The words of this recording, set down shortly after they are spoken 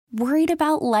Worried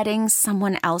about letting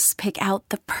someone else pick out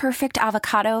the perfect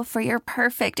avocado for your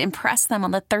perfect impress them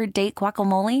on the third date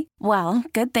guacamole? Well,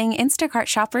 good thing Instacart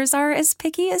shoppers are as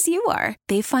picky as you are.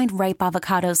 They find ripe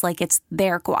avocados like it's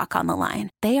their guac on the line.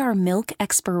 They are milk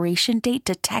expiration date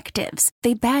detectives.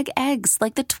 They bag eggs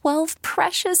like the 12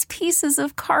 precious pieces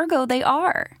of cargo they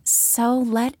are. So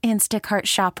let Instacart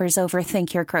shoppers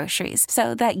overthink your groceries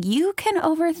so that you can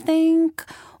overthink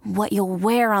what you'll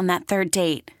wear on that third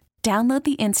date. Download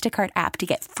the Instacart app to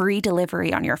get free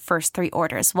delivery on your first 3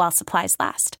 orders while supplies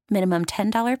last. Minimum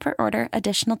 $10 per order.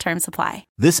 Additional terms apply.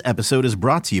 This episode is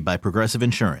brought to you by Progressive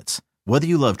Insurance. Whether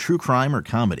you love true crime or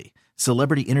comedy,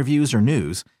 celebrity interviews or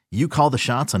news, you call the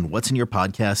shots on what's in your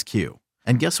podcast queue.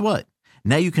 And guess what?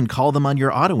 Now you can call them on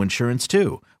your auto insurance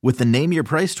too with the Name Your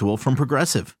Price tool from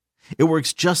Progressive. It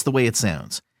works just the way it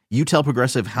sounds. You tell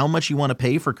Progressive how much you want to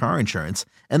pay for car insurance,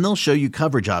 and they'll show you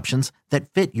coverage options that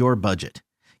fit your budget.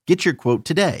 Get your quote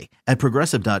today at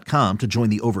Progressive.com to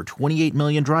join the over 28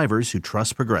 million drivers who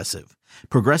trust Progressive.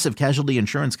 Progressive Casualty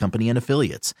Insurance Company and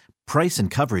Affiliates. Price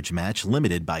and coverage match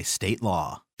limited by state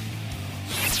law.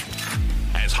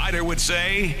 As Hyder would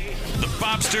say, the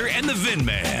Bobster and the Vin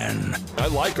Man. I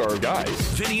like our guys.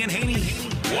 Vinny and Haney,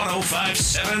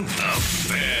 105.7 The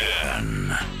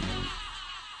Vin.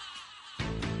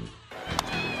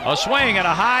 A swing and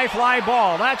a high fly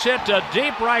ball. That's hit to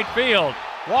deep right field.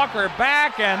 Walker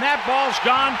back, and that ball's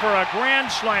gone for a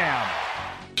grand slam.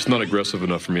 It's not aggressive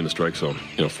enough for me in the strike zone.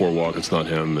 4 walk, it's not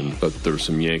him, but there were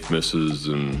some yank misses,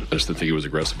 and I just didn't think he was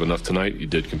aggressive enough tonight. He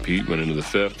did compete, went into the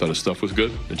 5th, thought his stuff was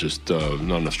good, and just not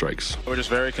enough strikes. We're just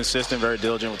very consistent, very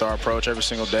diligent with our approach every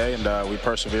single day, and we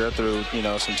persevere through,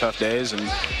 some tough days and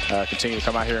continue to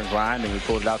come out here and grind, and we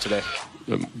pulled it out today.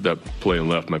 That play in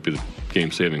left might be the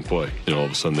game-saving play. All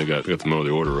of a sudden they got the middle of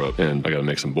the order up, and I got to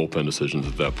make some bullpen decisions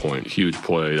at that point. Huge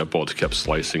play. That ball just kept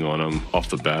slicing on him. Off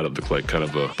the bat, it looked like kind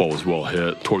of a ball was well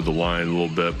hit. Toward the line a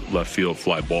little bit, left field,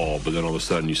 fly ball, but then all of a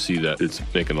sudden you see that it's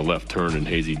making a left turn, and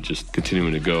Hazy just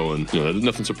continuing to go, and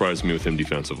nothing surprised me with him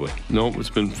defensively. No, it's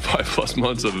been 5+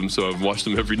 months of him, so I've watched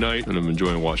him every night, and I'm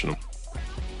enjoying watching him.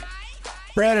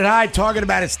 Brandon Hyde talking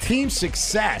about his team's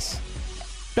success.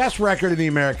 Best record in the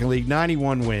American League,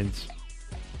 91 wins.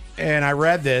 And I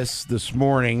read this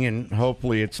morning, and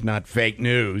hopefully it's not fake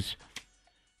news.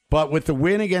 But with the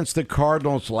win against the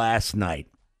Cardinals last night,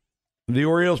 the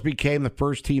Orioles became the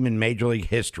first team in Major League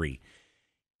history.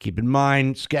 Keep in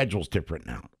mind, schedule's different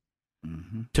now.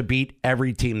 To beat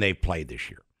every team they've played this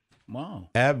year. Wow.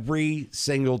 Every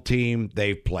single team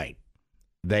they've played,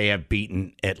 they have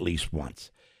beaten at least once.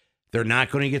 They're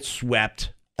not going to get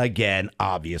swept again,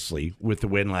 obviously, with the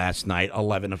win last night,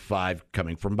 11-5,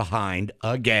 coming from behind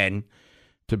again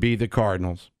to be the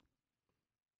Cardinals.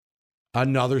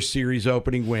 Another series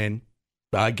opening win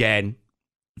again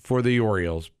for the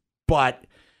Orioles. But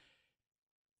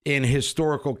in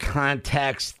historical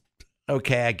context,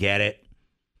 okay, I get it.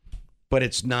 But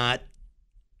it's not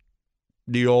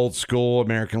the old school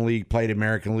American League played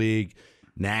American League,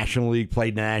 National League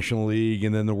played National League,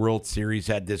 and then the World Series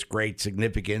had this great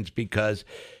significance because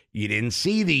you didn't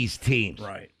see these teams.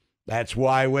 Right. That's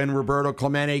why when Roberto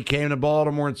Clemente came to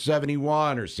Baltimore in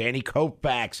 71, or Sandy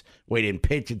Koufax, he didn't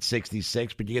pitch at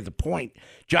 66, but you get the point.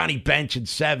 Johnny Bench in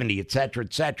 70, et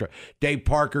cetera, Dave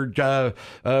Parker,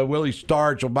 Willie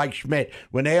Stargell, Mike Schmidt.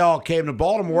 When they all came to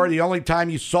Baltimore, the only time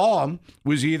you saw them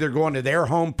was either going to their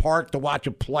home park to watch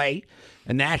a play,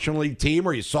 a National League team,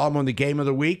 or you saw them on the game of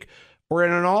the week, or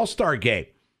in an all-star game.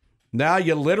 Now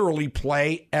you literally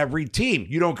play every team.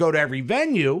 You don't go to every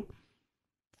venue.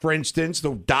 For instance,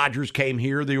 the Dodgers came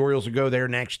here. The Orioles will go there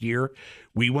next year.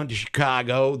 We went to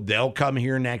Chicago. They'll come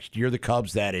here next year, the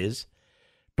Cubs, that is.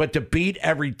 But to beat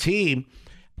every team,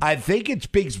 I think it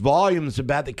speaks volumes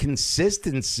about the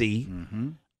consistency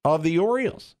of the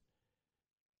Orioles.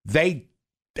 They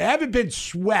haven't been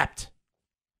swept.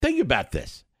 Think about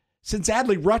this. Since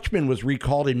Adley Rutschman was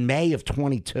recalled in May of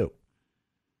 22.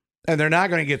 And they're not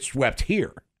going to get swept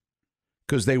here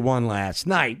because they won last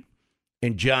night.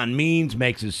 And John Means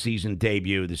makes his season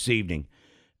debut this evening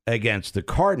against the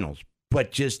Cardinals.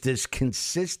 But just this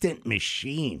consistent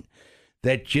machine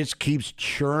that just keeps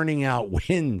churning out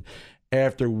win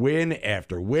after win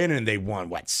after win. And they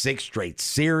won, 6 straight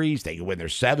series. They win their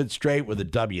 7th straight with a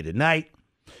W tonight.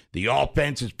 The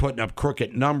offense is putting up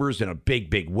crooked numbers in a big,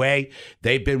 big way.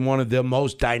 They've been one of the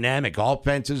most dynamic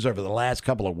offenses over the last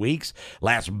couple of weeks.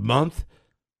 Last month,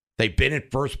 they've been in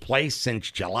first place since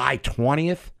July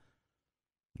 20th.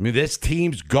 I mean, this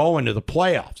team's going to the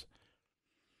playoffs.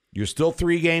 You're still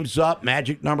 3 games up.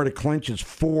 Magic number to clinch is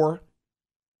 4.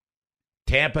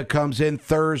 Tampa comes in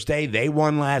Thursday. They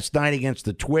won last night against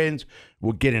the Twins.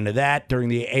 We'll get into that during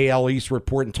the AL East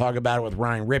report and talk about it with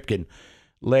Ryan Ripken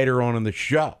later on in the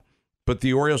show. But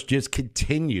the Orioles just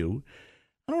continue,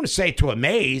 I don't want to say to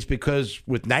amaze, because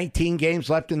with 19 games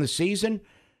left in the season,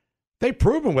 they've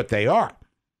proven what they are.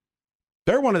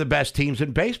 They're one of the best teams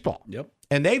in baseball. Yep.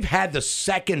 And they've had the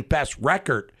second best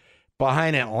record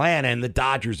behind Atlanta, and the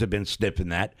Dodgers have been sniffing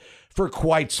that for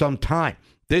quite some time.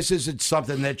 This isn't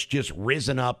something that's just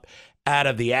risen up out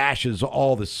of the ashes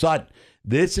all of a sudden.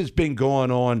 This has been going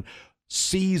on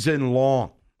season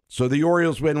long. So the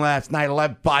Orioles win last night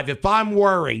 11-5. If I'm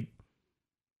worried,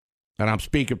 and I'm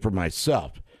speaking for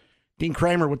myself, Dean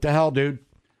Kramer, what the hell, dude?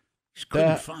 Just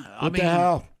couldn't find. What the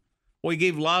hell? Well, he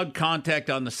gave loud contact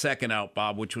on the second out,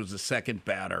 Bob, which was the second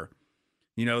batter.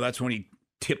 You know, that's when he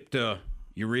tipped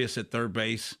Urias at third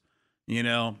base. You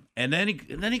know, and then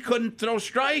he couldn't throw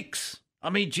strikes. I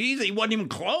mean, geez, he wasn't even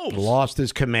close. Lost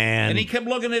his command. And he kept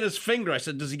looking at his finger. I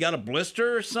said, does he got a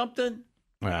blister or something?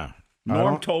 Yeah.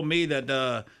 Norm told me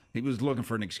that he was looking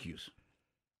for an excuse.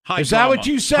 Is that what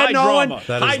you said, Nolan?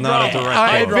 That is not a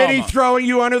direct quote. Vinny throwing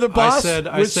you under the bus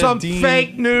with some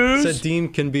fake news? I said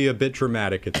Dean can be a bit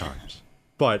dramatic at times.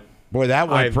 But boy, that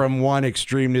went from one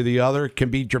extreme to the other. Can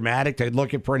be dramatic. They're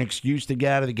looking for an excuse to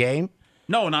get out of the game?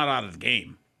 No, not out of the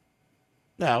game.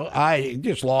 No, I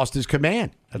just lost his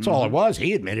command. That's all it was.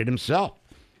 He admitted himself.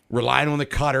 Relying on the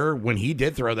cutter. When he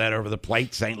did throw that over the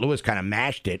plate, St. Louis kind of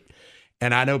mashed it.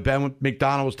 And I know Ben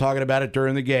McDonald was talking about it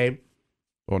during the game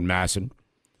on Masson.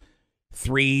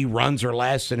 3 runs or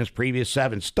less in his previous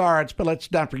 7 starts. But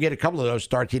let's not forget, a couple of those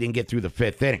starts, he didn't get through the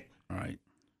 5th inning. All right.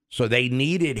 So they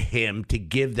needed him to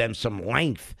give them some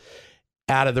length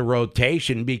out of the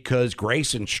rotation because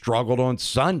Grayson struggled on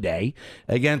Sunday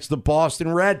against the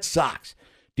Boston Red Sox.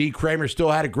 D. Kramer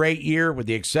still had a great year, with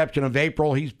the exception of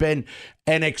April. He's been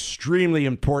an extremely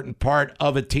important part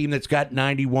of a team that's got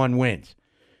 91 wins.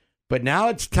 But now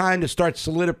it's time to start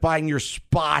solidifying your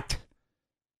spot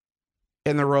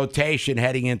in the rotation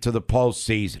heading into the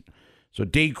postseason. So,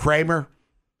 D. Kramer,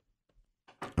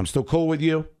 I'm still cool with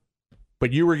you,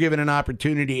 but you were given an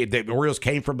opportunity. The Orioles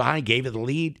came from behind, gave it the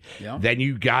lead. Yeah. Then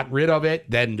you got rid of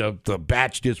it. Then the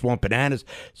bats just went bananas.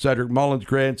 Cedric Mullins,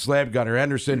 grand slam. Gunnar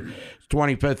Henderson,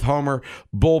 25th homer.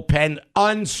 Bullpen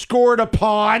unscored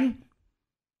upon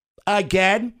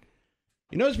again.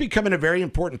 You know, it's becoming a very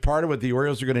important part of what the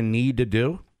Orioles are going to need to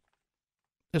do.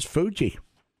 Is Fuji.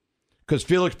 Because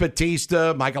Felix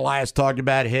Bautista, Mike Elias talked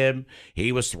about him.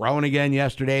 He was thrown again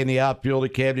yesterday in the outfield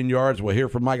at Camden Yards. We'll hear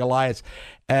from Mike Elias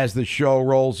as the show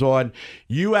rolls on.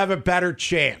 You have a better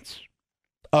chance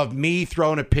of me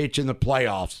throwing a pitch in the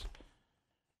playoffs.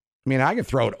 I mean, I can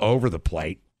throw it over the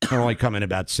plate. I'm only coming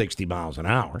about 60 miles an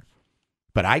hour.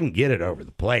 But I can get it over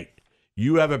the plate.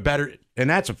 You have a better, and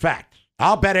that's a fact.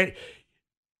 I'll bet it.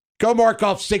 Go mark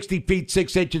off 60 feet,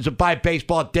 6 inches and buy a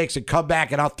baseball at Dick's and come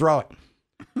back and I'll throw it.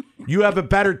 You have a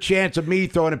better chance of me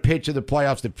throwing a pitch in the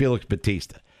playoffs than Felix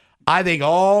Bautista. I think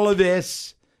all of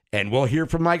this, and we'll hear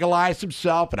from Mike Elias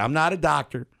himself, and I'm not a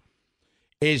doctor,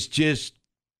 is just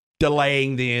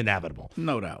delaying the inevitable.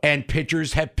 No doubt. And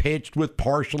pitchers have pitched with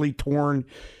partially torn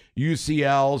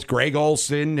UCLs. Greg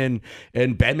Olson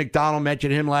and Ben McDonald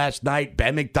mentioned him last night.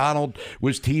 Ben McDonald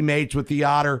was teammates with the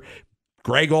Otter.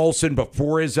 Greg Olson,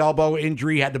 before his elbow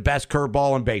injury, had the best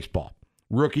curveball in baseball.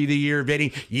 Rookie of the year,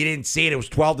 Vinny. You didn't see it. It was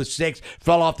 12-6.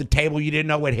 Fell off the table. You didn't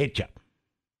know what hit you.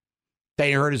 Then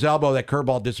he hurt his elbow. That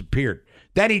curveball disappeared.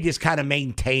 Then he just kind of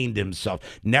maintained himself.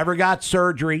 Never got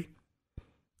surgery.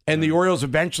 And the Orioles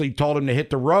eventually told him to hit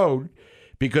the road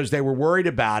because they were worried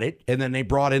about it. And then they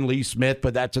brought in Lee Smith,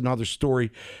 but that's another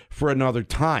story for another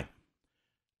time.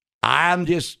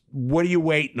 What are you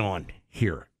waiting on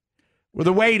here? Well,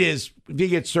 the wait is, if you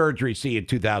get surgery, see you in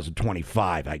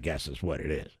 2025, I guess is what it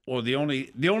is. Well, the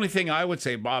only thing I would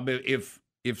say, Bob, if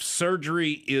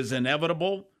surgery is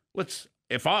inevitable,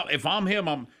 if I'm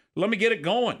him, let me get it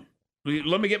going.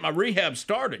 Let me get my rehab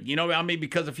started. You know what I mean?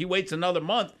 Because if he waits another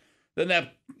month, then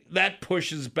that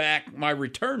pushes back my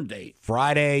return date.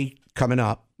 Friday coming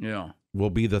up will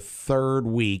be the 3rd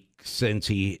week since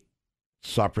he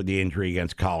suffered the injury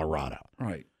against Colorado.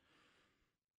 Right.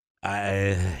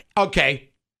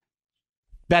 Okay.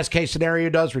 Best case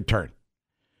scenario, does return.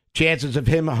 Chances of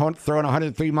him throwing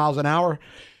 103 miles an hour,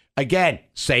 again,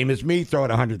 same as me throwing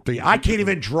 103. I can't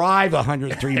even drive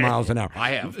 103 miles an hour. I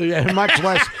have. Much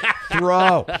less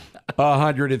throw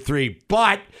 103.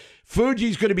 But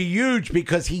Fuji's going to be huge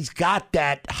because he's got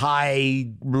that high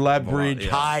leverage,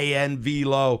 high-end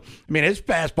velo. I mean, his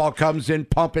fastball comes in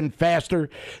pumping faster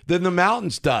than the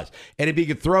Mountains does. And if he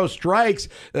can throw strikes,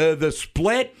 the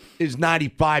split is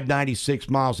 95, 96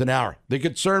 miles an hour. The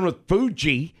concern with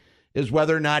Fuji is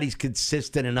whether or not he's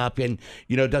consistent enough. And,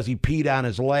 does he pee down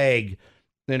his leg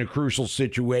in a crucial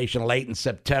situation late in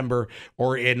September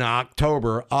or in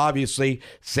October? Obviously,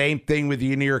 same thing with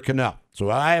Yanier Cano. So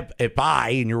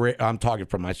I'm talking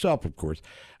for myself, of course,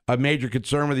 a major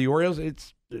concern with the Orioles,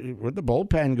 it's what the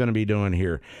bullpen going to be doing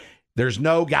here. There's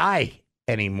no guy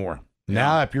anymore. Yeah.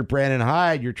 Now, if you're Brandon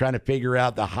Hyde, you're trying to figure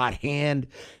out the hot hand.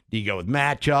 Do you go with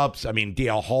matchups? I mean,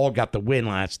 DL Hall got the win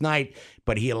last night,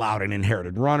 but he allowed an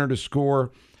inherited runner to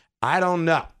score. I don't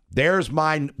know. There's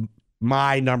my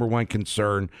number one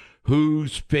concern.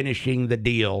 Who's finishing the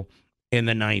deal in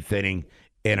the ninth inning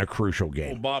in a crucial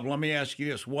game? Well, Bob, let me ask you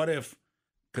this. What if,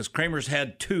 because Kramer's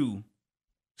had 2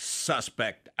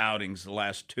 suspect outings the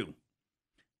last 2.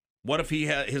 What if he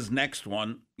had his next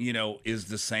one, is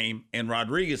the same and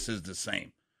Rodriguez is the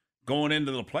same? Going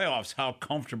into the playoffs, how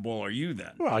comfortable are you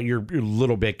then? Well, you're a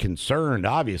little bit concerned,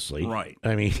 obviously. Right.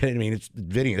 I mean, it's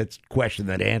Vinny. That's a question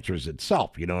that answers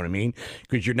itself. You know what I mean?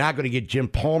 Because you're not going to get Jim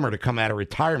Palmer to come out of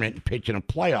retirement and pitch in a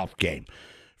playoff game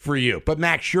for you. But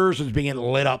Max Scherzer's being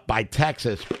lit up by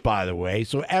Texas, by the way.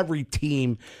 So every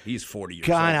team, he's 40 years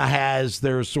kind of old, has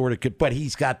their sort of, but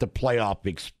he's got the playoff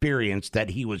experience that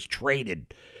he was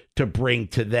traded to bring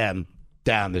to them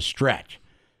down the stretch.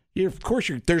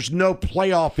 There's no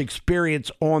playoff experience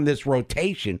on this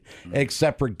rotation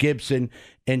except for Gibson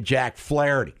and Jack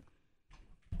Flaherty.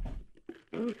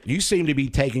 You seem to be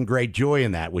taking great joy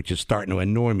in that, which is starting to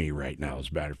annoy me right now,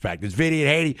 as a matter of fact. It's Vinny and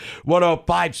Haiti,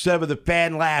 105.7 The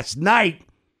Fan. Last night,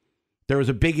 there was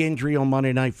a big injury on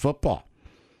Monday Night Football,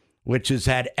 which has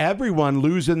had everyone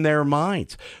losing their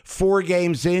minds. 4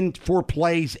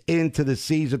 plays into the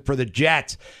season for the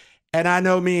Jets. And I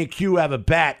know me and Q have a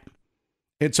bet.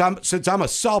 Since I'm a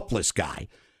selfless guy,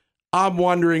 I'm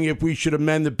wondering if we should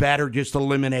amend the bet or just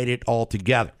eliminate it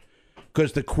altogether.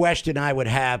 Because the question I would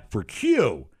have for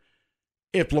Q,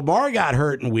 if Lamar got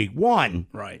hurt in week 1,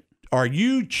 right, are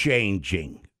you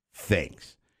changing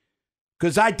things?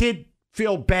 Because I did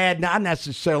feel bad, not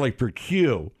necessarily for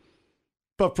Q,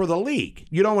 but for the league.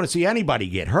 You don't want to see anybody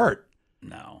get hurt.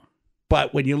 No.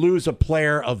 But when you lose a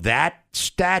player of that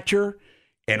stature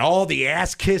and all the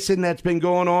ass-kissing that's been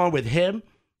going on with him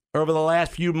over the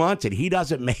last few months, and he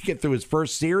doesn't make it through his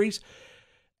first series,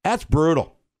 that's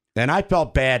brutal. And I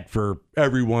felt bad for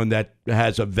everyone that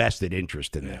has a vested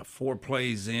interest in that. 4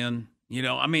 plays in,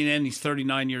 and he's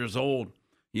 39 years old.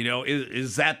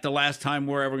 Is that the last time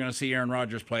we're ever going to see Aaron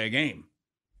Rodgers play a game?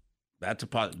 That's a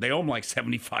positive. They owe him like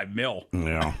 $75 million.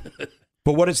 Yeah.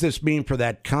 But what does this mean for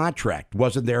that contract?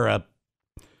 Wasn't there a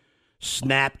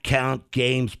snap count,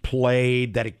 games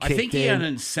played that it kicked in? I think he had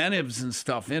incentives and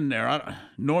stuff in there.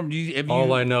 Norm,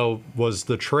 all I know was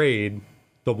the trade,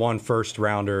 the one first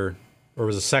rounder, or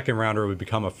was a second rounder would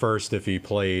become a first if he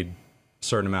played a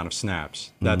certain amount of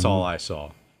snaps. That's all I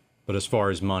saw. But as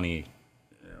far as money,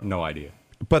 no idea.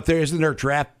 But isn't there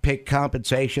draft pick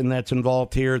compensation that's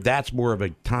involved here? That's more of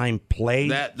a time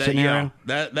played scenario.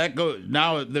 Yeah, that goes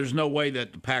now. There's no way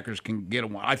that the Packers can get a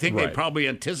 1. I think they probably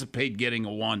anticipate getting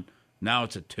a 1. Now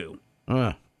it's a 2.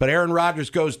 But Aaron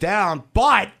Rodgers goes down,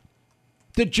 but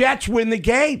the Jets win the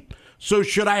game. So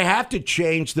should I have to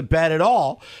change the bet at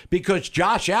all? Because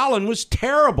Josh Allen was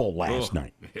terrible last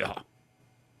night. Yeah.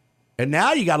 And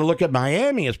now you got to look at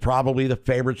Miami as probably the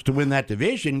favorites to win that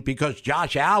division because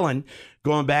Josh Allen,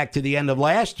 going back to the end of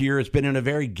last year, has been in a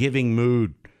very giving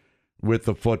mood with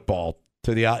the football.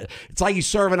 It's like he's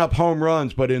serving up home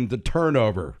runs, but in the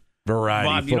turnover variety.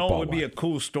 Bob, you know what would be a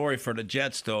cool story for the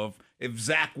Jets, though? If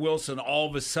Zach Wilson all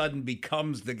of a sudden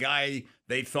becomes the guy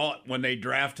they thought when they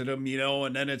drafted him,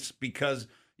 and then it's because,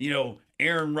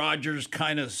 Aaron Rodgers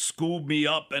kind of schooled me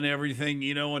up and everything,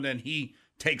 and then he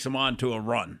takes him on to a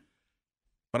run.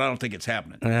 But I don't think it's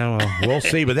happening. Well, we'll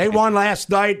see. But they won last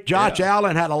night. Josh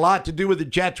Allen had a lot to do with the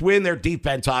Jets win. Their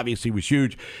defense obviously was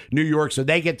huge. New York, so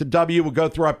they get the W. We'll go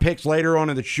through our picks later on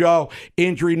in the show.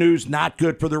 Injury news, not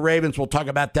good for the Ravens. We'll talk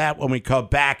about that when we come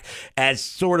back as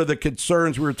sort of the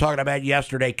concerns we were talking about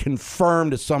yesterday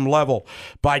confirmed to some level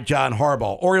by John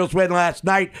Harbaugh. Orioles win last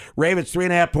night. Ravens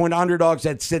 3.5-point underdogs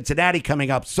at Cincinnati coming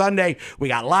up Sunday. We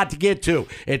got a lot to get to.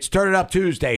 It's Turn It Up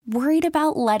Tuesday. Worried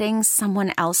about letting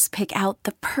someone else pick out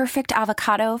the perfect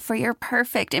avocado for your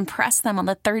perfect impress them on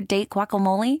the third date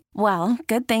guacamole? Well,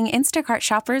 good thing Instacart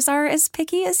shoppers are as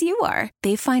picky as you are.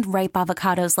 They find ripe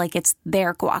avocados like it's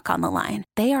their guac on the line.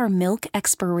 They are milk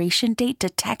expiration date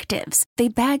detectives. They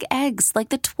bag eggs like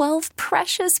the 12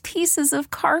 precious pieces of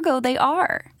cargo they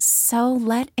are. So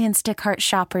let Instacart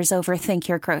shoppers overthink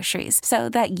your groceries so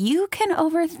that you can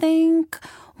overthink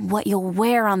what you'll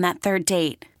wear on that third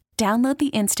date. Download the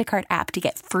Instacart app to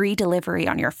get free delivery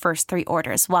on your first 3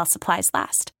 orders while supplies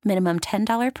last. Minimum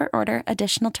 $10 per order.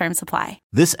 Additional terms apply.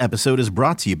 This episode is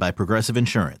brought to you by Progressive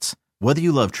Insurance. Whether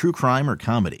you love true crime or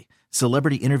comedy,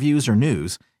 celebrity interviews or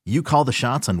news, you call the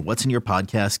shots on what's in your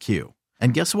podcast queue.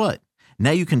 And guess what?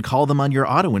 Now you can call them on your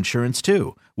auto insurance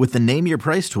too with the Name Your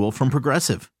Price tool from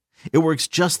Progressive. It works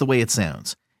just the way it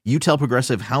sounds. You tell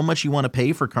Progressive how much you want to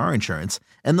pay for car insurance,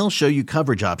 and they'll show you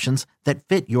coverage options that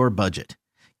fit your budget.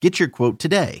 Get your quote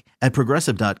today at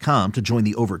Progressive.com to join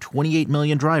the over 28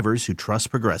 million drivers who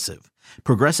trust Progressive.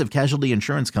 Progressive Casualty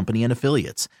Insurance Company and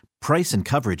Affiliates. Price and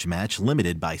coverage match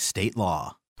limited by state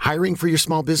law. Hiring for your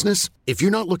small business? If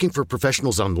you're not looking for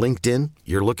professionals on LinkedIn,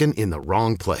 you're looking in the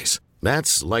wrong place.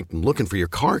 That's like looking for your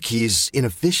car keys in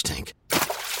a fish tank.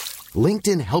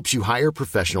 LinkedIn helps you hire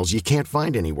professionals you can't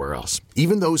find anywhere else,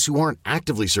 even those who aren't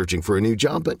actively searching for a new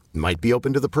job but might be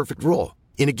open to the perfect role.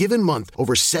 In a given month,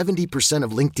 over 70%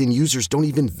 of LinkedIn users don't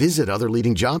even visit other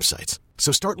leading job sites.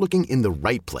 So start looking in the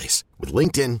right place. With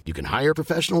LinkedIn, you can hire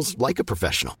professionals like a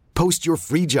professional. Post your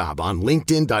free job on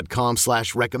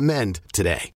linkedin.com/recommend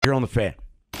today. Here on the Fan.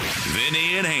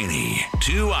 Vinny and Haney,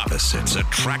 two opposites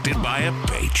attracted by a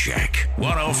paycheck.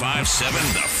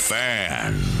 105.7 The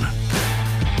Fan.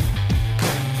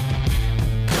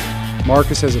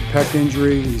 Marcus has a pec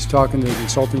injury. He's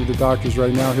consulting with the doctors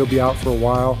right now. He'll be out for a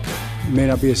while. It may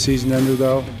not be a season ender,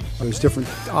 though. There's different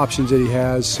options that he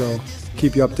has, so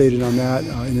keep you updated on that.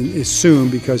 And it's soon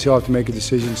because he'll have to make a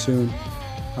decision soon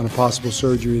on a possible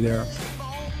surgery there.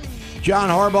 John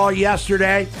Harbaugh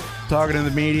yesterday talking to the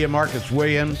media. Marcus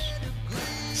Williams,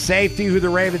 safety who the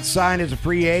Ravens signed as a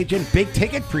free agent, big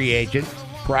ticket free agent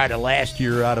prior to last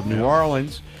year out of New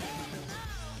Orleans.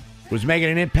 Was making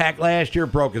an impact last year,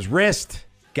 broke his wrist,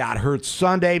 got hurt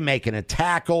Sunday making a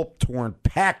tackle, torn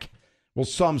pec. Well,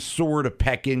 some sort of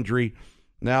pec injury.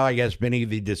 Now, I guess, Vinny,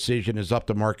 the decision is up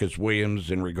to Marcus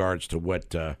Williams in regards to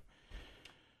what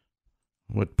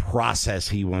process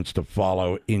he wants to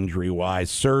follow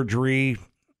injury-wise. Surgery.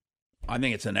 I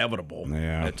think it's inevitable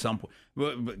at some point.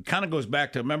 But kind of goes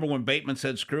back to, remember when Bateman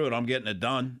said, screw it, I'm getting it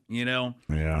done, you know?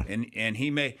 Yeah. And he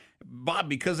may, Bob,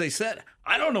 because they said,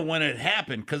 I don't know when it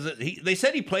happened, because they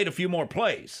said he played a few more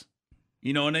plays.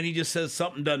 You know, and then he just says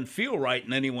something doesn't feel right,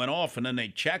 and then he went off, and then they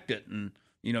checked it, and,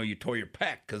 you know, you tore your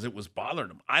pec because it was bothering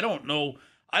him. I don't know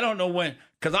when,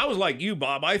 because I was like you,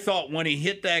 Bob. I thought when he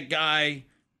hit that guy,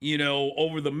 you know,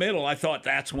 over the middle, I thought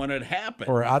that's when it happened.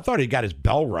 Or I thought he got his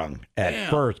bell rung at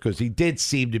first because he did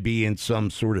seem to be in some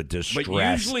sort of distress.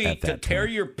 But usually to tear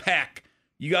your pec,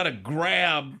 you got to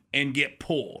grab and get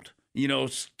pulled, you know,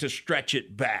 to stretch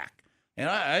it back. And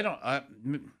I don't.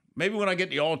 Maybe when I get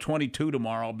the all-22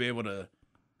 tomorrow, I'll be able to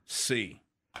see.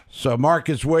 So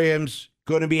Marcus Williams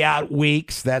going to be out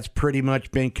weeks. That's pretty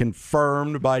much been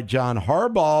confirmed by John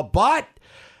Harbaugh. But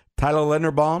Tyler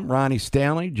Linderbaum, Ronnie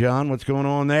Stanley, John, what's going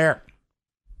on there?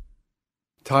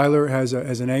 Tyler has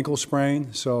an ankle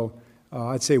sprain, so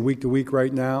I'd say week to week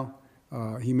right now.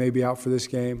 He may be out for this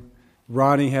game.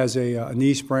 Ronnie has a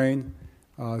knee sprain.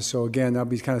 So, again, that'll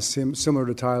be kind of similar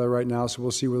to Tyler right now. So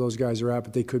we'll see where those guys are at,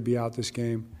 but they could be out this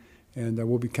game. And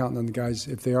we'll be counting on the guys,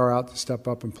 if they are out, to step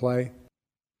up and play.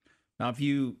 Now, if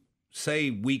you say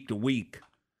week to week,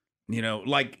 you know,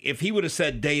 like if he would have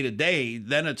said day to day,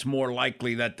 then it's more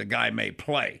likely that the guy may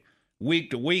play.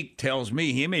 Week to week tells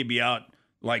me he may be out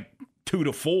like 2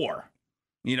 to 4,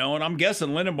 you know, and I'm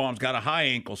guessing Linderbaum's got a high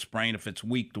ankle sprain if it's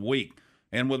week to week.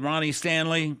 And with Ronnie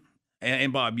Stanley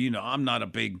and Bob, you know, I'm not a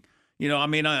big, you know, I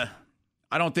mean, I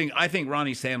think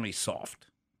Ronnie Stanley's soft.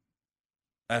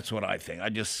 That's what I think. I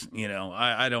just, you know,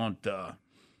 I don't know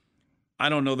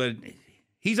that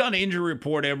he's on the injury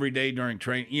report every day during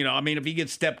training. You know, I mean, if he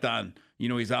gets stepped on, you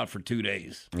know, he's out for 2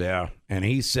 days. Yeah. And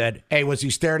he said, hey, was he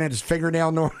staring at his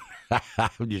fingernail, Norm?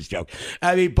 I'm just joking.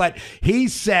 I mean, but he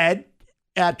said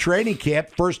at training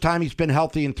camp, first time he's been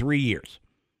healthy in 3 years,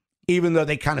 even though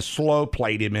they kind of slow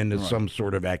played him into some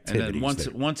sort of activity. And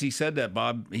then once he said that,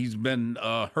 Bob, he's been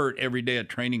hurt every day at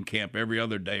training camp, every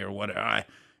other day or whatever.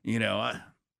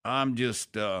 I'm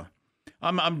just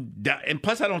and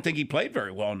plus I don't think he played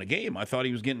very well in the game. I thought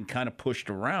he was getting kind of pushed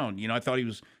around. You know, I thought he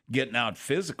was getting out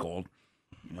physical.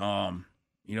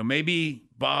 You know, maybe,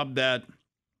 Bob, that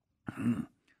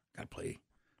got to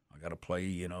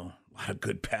play, a lot of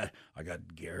good pass. I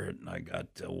got Garrett and I got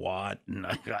Watt and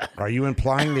I got. Are you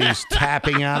implying that he's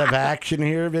tapping out of action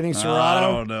here, Vinny Serrato? I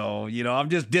don't know. I'm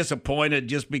just disappointed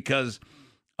just because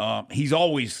he's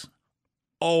always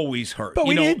hurt. But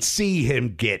we did see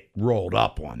him get rolled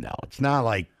up on, though. It's not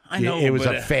like it was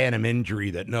a phantom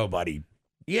injury that nobody.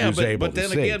 Yeah, but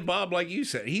then again, Bob, like you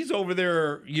said, he's over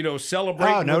there,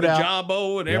 celebrating with the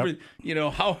Jabbo and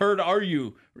everything. How hurt are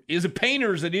you? Is it pain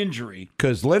or is it injury?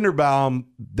 Because Linderbaum,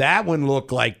 that one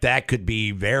looked like that could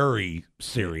be very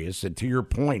serious. And to your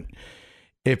point,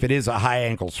 if it is a high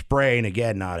ankle sprain,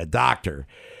 again, not a doctor,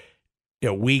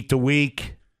 week to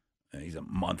week. He's a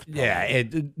month. Probably. Yeah,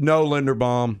 no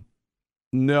Linderbaum,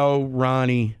 no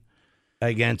Ronnie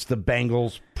against the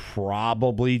Bengals.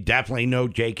 Probably, definitely no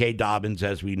J.K. Dobbins,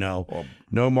 as we know.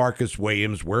 No Marcus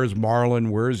Williams. Where's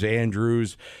Marlon? Where's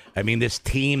Andrews? I mean, this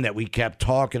team that we kept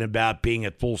talking about being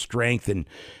at full strength and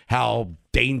how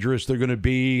dangerous they're going to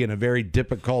be in a very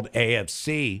difficult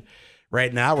AFC.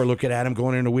 Right now, we're looking at them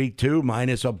going into week 2,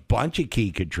 minus a bunch of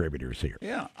key contributors here.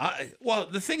 Yeah. Well,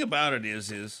 the thing about it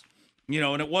is, and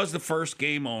it was the first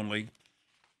game only,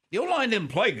 the O-line didn't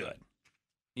play good,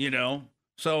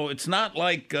 So it's not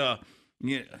like,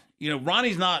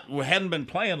 Ronnie's hadn't been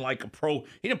playing like a pro.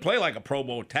 He didn't play like a Pro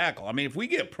Bowl tackle. I mean, if we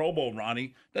get Pro Bowl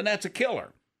Ronnie, then that's a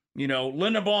killer.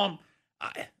 Linderbaum's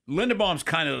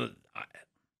kind of,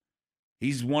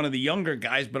 he's one of the younger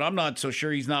guys, but I'm not so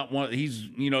sure he's not one. He's,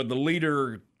 the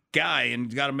leader guy and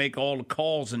he's got to make all the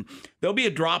calls. And there'll be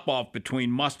a drop-off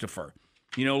between Mustafa.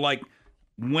 Like,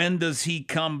 when does he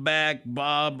come back,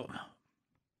 Bob?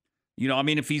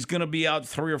 If he's going to be out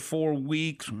 3 or 4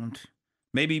 weeks,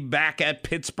 maybe back at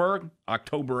Pittsburgh,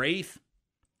 October 8th.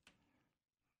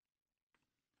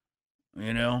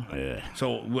 Yeah.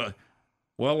 So,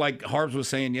 well, like Harbs was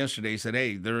saying yesterday, he said,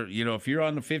 hey, if you're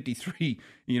on the 53,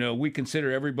 we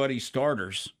consider everybody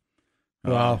starters.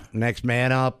 Well, next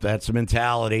man up, that's the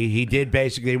mentality. He did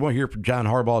basically, we'll hear from John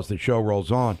Harbaugh as the show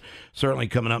rolls on. Certainly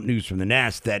coming up news from the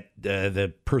Nest that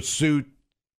the pursuit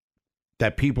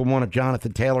that people want of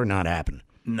Jonathan Taylor not happening.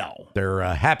 No. They're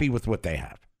happy with what they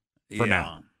have for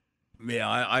now. Yeah,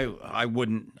 I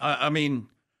wouldn't. I mean,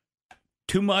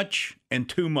 too much and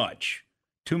too much.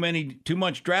 Too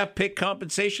much draft pick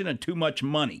compensation and too much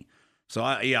money. So,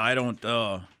 I don't.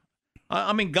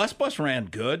 I mean, Gus Bus ran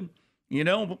good,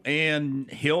 and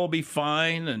he'll be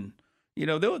fine, and,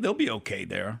 they'll be okay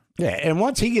there. Yeah, and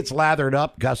once he gets lathered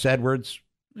up, Gus Edwards,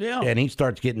 and he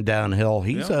starts getting downhill,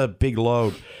 he's a big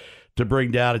load to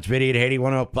bring down. It's Vinny and Haney,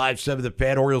 105.7 The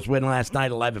Fan. Orioles win last night,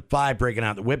 11-5, breaking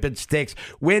out the whipping sticks.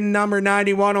 Win number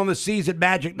 91 on the season.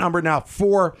 Magic number now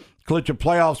 4. Clinch a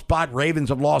playoff spot. Ravens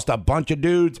have lost a bunch of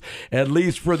dudes, at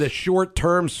least for the short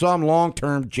term, some long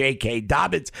term. J.K.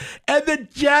 Dobbins. And the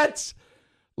Jets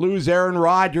lose Aaron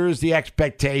Rodgers. The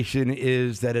expectation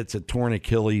is that it's a torn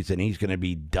Achilles, and he's going to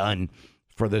be done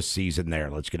for this season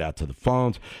there. Let's get out to the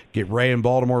phones. Get Ray in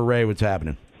Baltimore. Ray, what's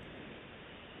happening?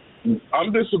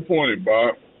 I'm disappointed,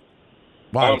 Bob.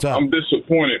 Wow, what's up? I'm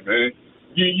disappointed, man.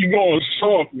 You going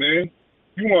soft, man.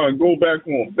 You want to go back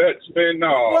on bets, man?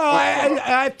 No. Well,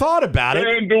 I thought about it.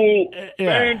 FanDuel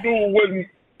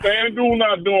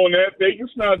not doing that. Vegas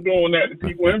not doing that to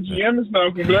people. MGM is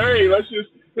not going to be like, hey, this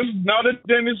is not a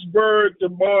Dennis Byrd,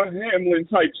 DeMar Hamlin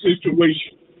type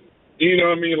situation. You know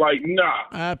what I mean? Like,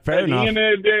 nah. Fair enough. At the end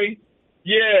of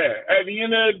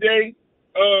the day,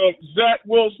 Zach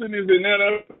Wilson is an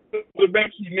NFL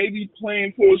back. He may be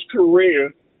playing for his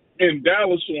career in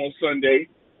Dallas on Sunday.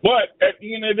 But at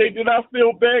the end of the day, did I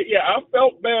feel bad? Yeah, I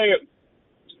felt bad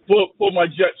for my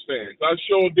Jets fans. I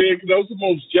sure did, because that was the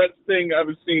most Jets thing I've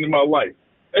ever seen in my life.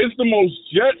 It's the most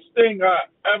Jets thing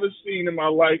I've ever seen in my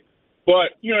life.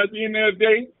 But, at the end of the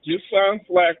day, just sign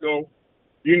Flacco,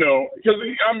 because,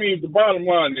 the bottom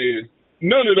line is,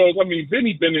 none of those,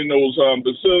 Vinny been in those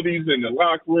facilities, in the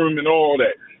locker room and all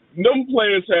that. Them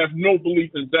players have no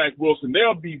belief in Zach Wilson.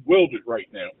 They'll be bewildered right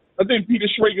now. I think Peter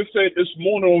Schrager said this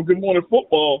morning on Good Morning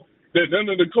Football that none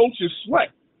of the coaches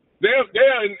slept. They're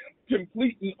in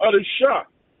complete and utter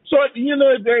shock. So at the end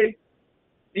of the day,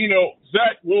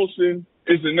 Zach Wilson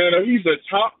is he's a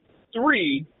top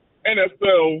 3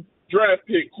 NFL draft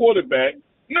pick quarterback.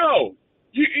 No,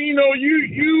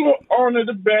 you honor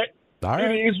the bet. All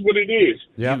right. It is what it is.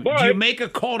 Yeah. Do you make a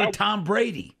call to Tom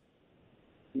Brady?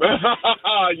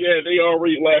 Yeah, they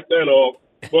already laughed that off.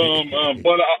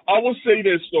 But I will say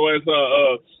this, though, as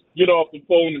I get off the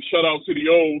phone and shout out to the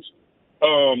O's.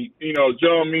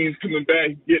 John Means coming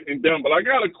back, getting it done. But I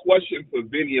got a question for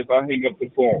Vinny if I hang up the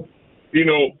phone.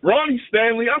 Ronnie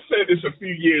Stanley, I said this a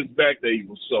few years back that he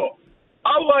was soft.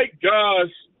 I like guys,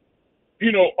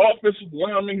 offensive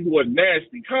linemen who are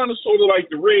nasty, kind of sort of like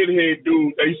the redhead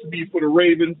dude that used to be for the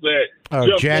Ravens that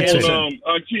Jensen.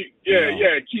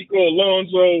 Kiko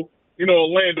Alonso,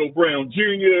 Orlando Brown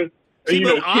Jr. See,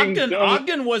 but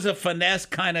Ogden was a finesse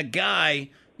kind of guy,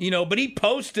 but he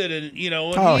posted and he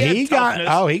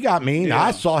got mean. Yeah.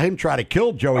 I saw him try to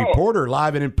kill Joey Porter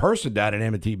live and in person down at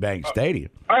M&T Bank Stadium.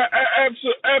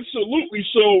 Absolutely.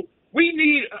 So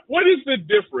what is the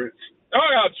difference? I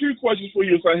got two questions for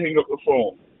you as I hang up the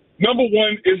phone. Number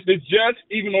one is the Jets,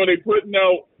 even though they're putting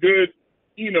out good,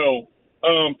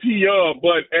 PR,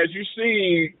 but as you've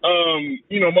seen,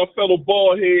 my fellow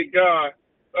bald head guy,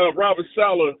 Robert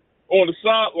Saleh, on the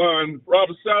sideline,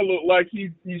 Robert Saleh looked like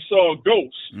he saw a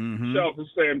ghost. Mm-hmm. Shout out to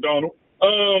Sam Donald.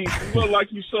 Looked like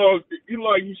he saw a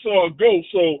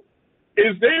ghost. So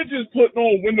is they just putting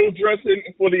on window dressing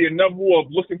for the inevitable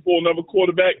of looking for another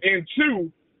quarterback? And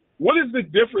two, what is the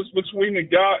difference between the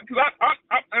guy? Because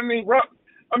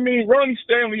Ronnie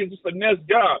Stanley is a finesse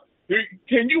guy.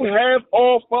 Can you have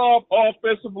all five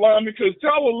offensive linemen? Because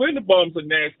Tyler Linderbaum's a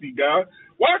nasty guy.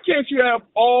 Why can't you have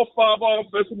all five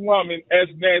offensive linemen as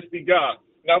nasty guys?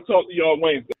 And I'll talk to y'all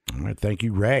Wednesday. All right, thank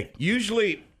you, Ray.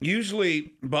 Usually,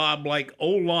 Bob, like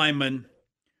old linemen,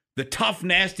 the tough,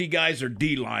 nasty guys are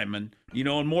D linemen,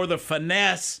 and more the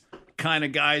finesse kind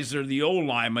of guys are the old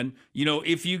linemen.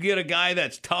 If you get a guy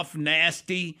that's tough,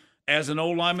 nasty as an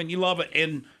old lineman, you love it.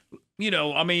 And,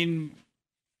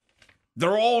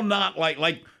 they're all not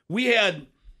like we had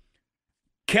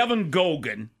Kevin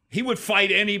Gogan. He would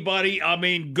fight anybody.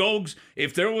 Gogs,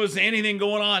 if there was anything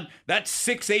going on, that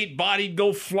 6'8" body'd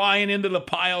go flying into the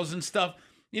piles and stuff.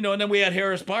 And then we had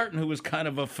Harris Barton, who was kind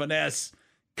of a finesse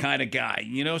kind of guy.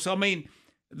 So,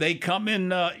 they come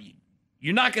in.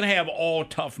 You're not going to have all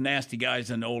tough, nasty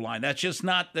guys in the O-line. That's just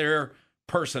not their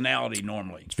personality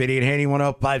normally. It's Vinny and Haney,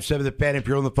 105.7 The Fan. If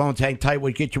you're on the phones, hang tight.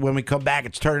 We'll get you when we come back.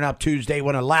 It's Turning Up Tuesday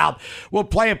when allowed. We'll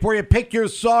play it for you. Pick your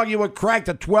song. You would crack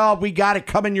the 12. We got it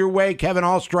coming your way. Kevin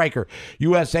Allstriker,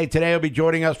 USA Today, will be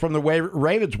joining us from the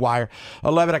Ravens Wire.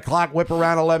 11 o'clock, whip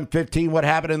around 11:15. What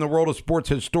happened in the world of sports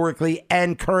historically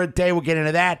and current day. We'll get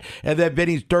into that. And then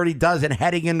Vinny's Dirty Dozen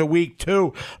heading into week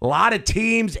 2. A lot of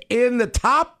teams in the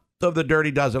top of the Dirty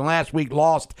Dozen last week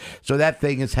lost, so that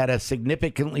thing has had a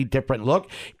significantly different look.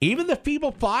 Even the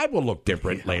Feeble Five will look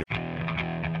different later.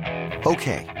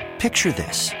 Okay, picture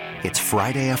this. It's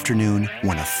Friday afternoon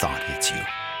when a thought hits you.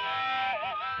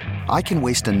 I can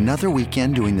waste another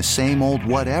weekend doing the same old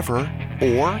whatever,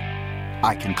 or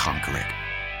I can conquer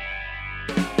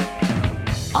it.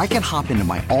 I can hop into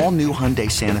my all-new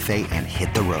Hyundai Santa Fe and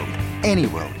hit the road. Any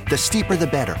road. The steeper, the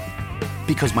better.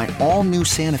 Because my all-new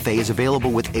Santa Fe is available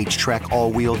with H-Track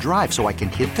all-wheel drive, so I can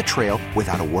hit the trail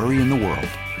without a worry in the world.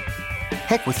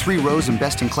 Heck, with 3 rows and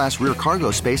best-in-class rear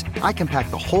cargo space, I can pack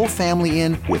the whole family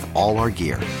in with all our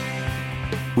gear.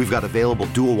 We've got available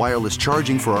dual wireless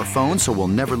charging for our phones, so we'll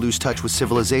never lose touch with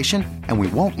civilization, and we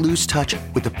won't lose touch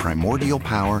with the primordial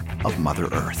power of Mother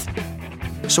Earth.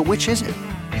 So which is it?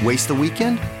 Waste the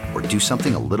weekend or do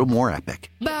something a little more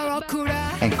epic?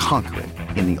 And conquer it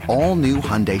in the all-new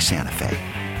Hyundai Santa Fe.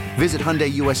 Visit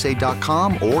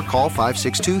HyundaiUSA.com or call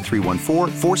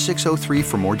 562-314-4603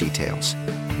 for more details.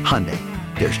 Hyundai,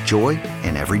 there's joy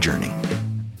in every journey.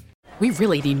 We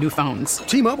really need new phones.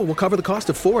 T-Mobile will cover the cost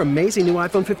of 4 amazing new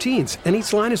iPhone 15s, and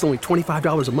each line is only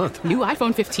 $25 a month. New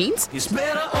iPhone 15s? It's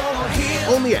better over here.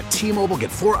 Only at T-Mobile,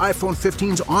 get 4 iPhone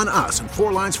 15s on us and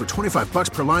 4 lines for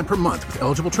 $25 per line per month with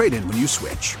eligible trade-in when you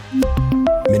switch.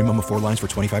 Minimum of 4 lines for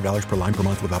 $25 per line per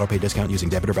month with autopay discount using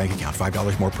debit or bank account.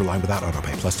 $5 more per line without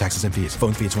autopay, plus taxes and fees.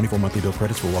 Phone fee at 24 monthly bill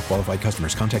credits for well-qualified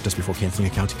customers. Contact us before canceling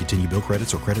account to continue bill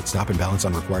credits or credit stop and balance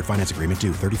on required finance agreement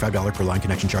due. $35 per line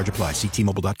connection charge applies. See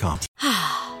T-Mobile.com.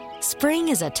 Spring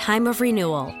is a time of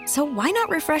renewal, so why not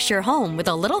refresh your home with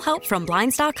a little help from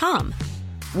Blinds.com?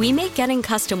 We make getting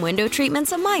custom window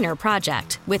treatments a minor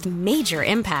project with major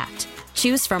impact.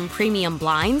 Choose from premium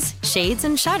blinds, shades,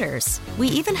 and shutters. We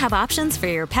even have options for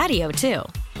your patio, too.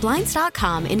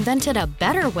 Blinds.com invented a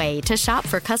better way to shop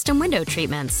for custom window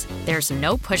treatments. There's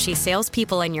no pushy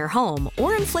salespeople in your home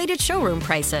or inflated showroom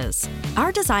prices.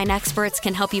 Our design experts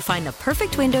can help you find the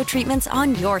perfect window treatments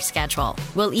on your schedule.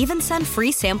 We'll even send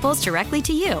free samples directly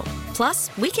to you.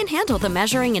 Plus, we can handle the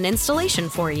measuring and installation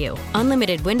for you.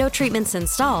 Unlimited window treatments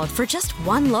installed for just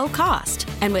one low cost.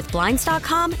 And with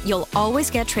Blinds.com, you'll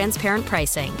always get transparent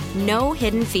pricing. No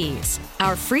hidden fees.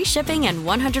 Our free shipping and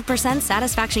 100%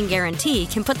 satisfaction guarantee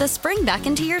can put the spring back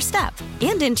into your step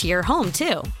and into your home,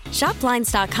 too. Shop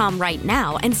Blinds.com right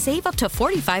now and save up to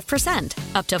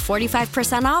 45%. Up to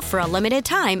 45% off for a limited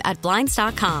time at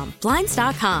Blinds.com.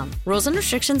 Blinds.com. Rules and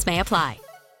restrictions may apply.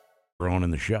 We're on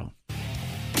in the show.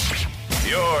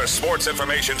 Your sports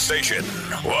information station,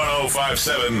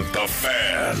 105.7 The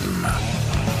Fan.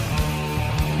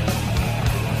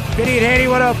 Vinny and Haney,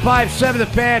 105.7 The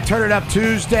Fan. Turn it up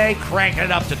Tuesday, cranking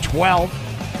it up to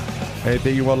 12.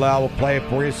 Anything you allow, we'll play it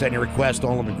for you. Send your request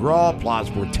on McGraw,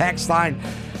 Plausible text line.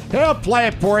 He'll play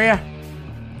it for you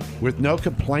with no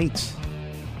complaints,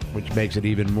 which makes it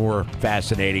even more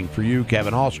fascinating for you.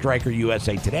 Kevin Allstriker,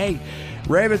 USA Today.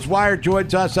 Ravens Wire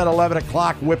joins us at 11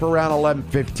 o'clock, whip around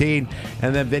 11:15,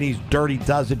 and then Vinny's Dirty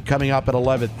Dozen coming up at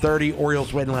 11:30.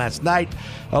 Orioles win last night,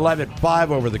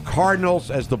 11-5 over the Cardinals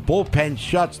as the bullpen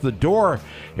shuts the door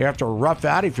after a rough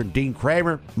outing from Dean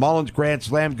Kramer. Mullins grand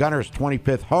slam, Gunner's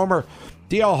 25th homer.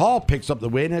 D.L. Hall picks up the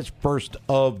win, his first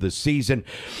of the season.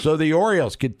 So the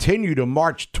Orioles continue to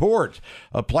march towards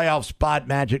a playoff spot.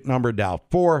 Magic number now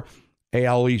 4.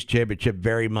 AL East Championship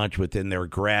very much within their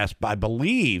grasp. I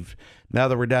believe, now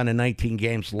that we're down to 19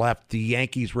 games left, the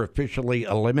Yankees were officially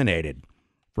eliminated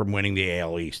from winning the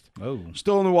AL East. Oh.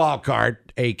 Still in the wild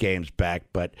card, 8 games back.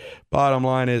 But bottom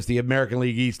line is the American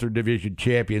League Eastern Division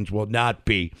champions will not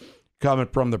be coming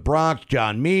from the Bronx.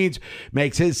 John Means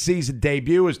makes his season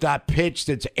debut, has not pitched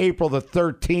since April the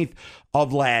 13th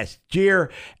of last year.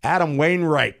 Adam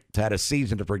Wainwright had a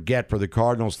season to forget for the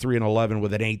Cardinals, 3-11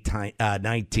 with an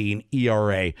 8.19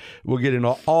 ERA. We'll get into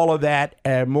all of that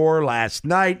and more last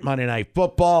night, Monday Night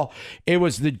Football. It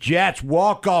was the Jets'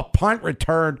 walk-off punt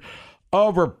return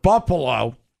over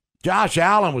Buffalo. Josh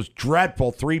Allen was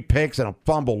dreadful, 3 picks and a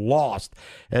fumble lost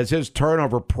as his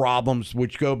turnover problems,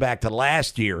 which go back to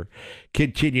last year,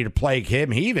 continue to plague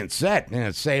him. He even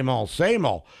said, same old, same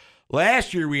old.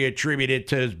 Last year we attributed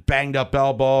to his banged-up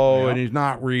elbow, and he's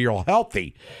not real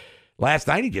healthy. Last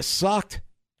night he just sucked.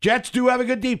 Jets do have a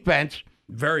good defense.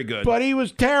 Very good. But he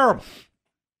was terrible.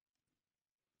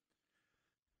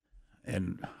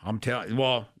 And I'm telling you,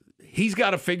 well, he's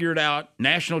got to figure it out.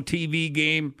 National TV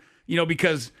game,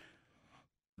 because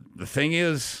the thing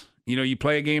is, you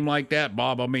play a game like that,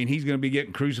 Bob, I mean, he's going to be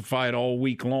getting crucified all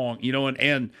week long,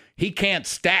 and he can't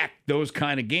stack those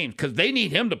kind of games because they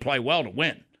need him to play well to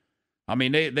win. I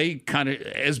mean, they kind of,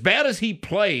 as bad as he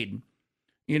played,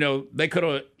 they could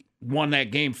have won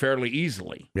that game fairly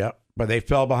easily. Yep. But they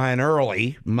fell behind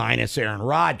early, minus Aaron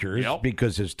Rodgers,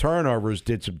 because his turnovers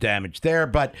did some damage there.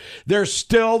 But they're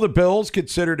still the Bills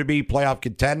considered to be playoff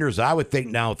contenders. I would think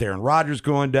now with Aaron Rodgers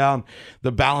going down,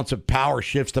 the balance of power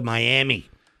shifts to Miami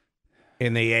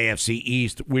in the AFC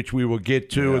East, which we will get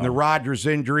to. And the Rodgers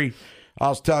injury, I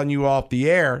was telling you off the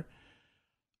air,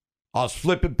 I was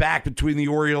flipping back between the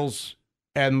Orioles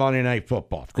and Monday Night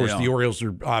Football. Of course, the Orioles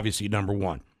are obviously number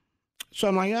one. So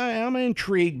I'm like, I'm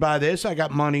intrigued by this. I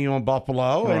got money on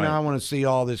Buffalo, and I want to see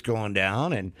all this going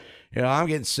down. And, I'm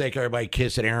getting sick of everybody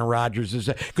kissing Aaron Rodgers.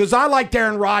 Because I liked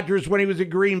Aaron Rodgers when he was in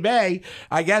Green Bay.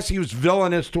 I guess he was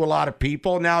villainous to a lot of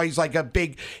people. Now he's like a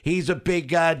big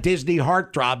Disney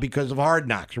heartthrob because of Hard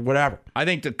Knocks or whatever. I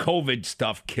think the COVID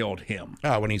stuff killed him.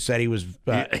 Oh, when he said he was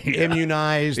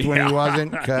immunized when he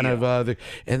wasn't,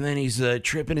 and then he's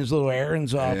tripping his little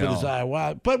errands off with his eye.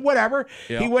 Wow. But whatever.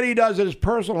 What he does in his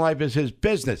personal life is his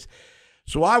business.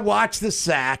 So I watched the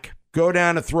sack, go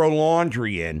down to throw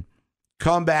laundry in,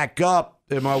 come back up,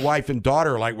 and my wife and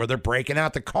daughter are like, they're breaking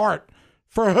out the cart.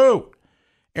 For who?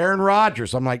 Aaron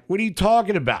Rodgers. I'm like, what are you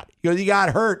talking about? He goes, he got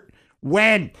hurt.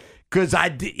 When? Because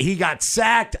he got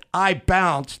sacked, I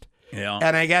bounced. Yeah.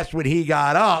 And I guess when he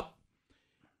got up,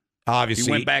 obviously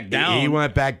he went back down. He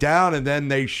went back down, and then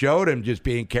they showed him just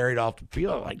being carried off the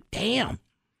field. I'm like, damn.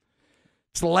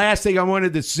 It's the last thing I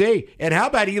wanted to see. And how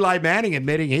about Eli Manning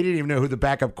admitting he didn't even know who the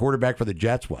backup quarterback for the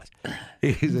Jets was?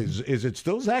 Is it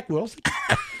still Zach Wilson?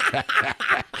 All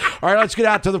right, let's get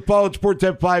out to the phone. Sports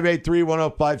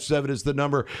 10-583-1057 is the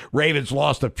number. Ravens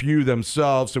lost a few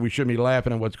themselves, so we shouldn't be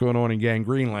laughing at what's going on in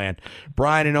Gangreneland.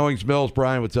 Brian in Owings Mills.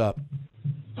 Brian, what's up?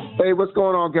 Hey, what's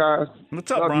going on, guys?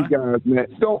 What's up, Love Brian? you guys, man.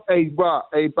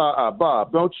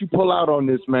 Bob, don't you pull out on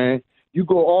this, man. You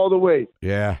go all the way.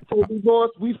 Yeah. For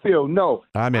divorce, we feel no.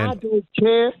 I'm in. I don't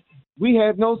care. We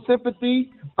have no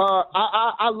sympathy.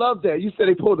 I love that. You said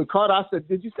they pulled the card. I said,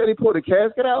 did you say they pulled the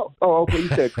casket out? Oh, okay. You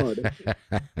said card.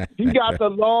 You got the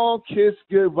long kiss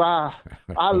goodbye.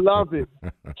 I love it.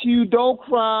 You don't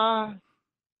cry.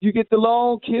 You get the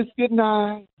long kiss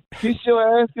goodnight. Kiss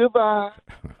your ass goodbye.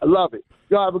 I love it.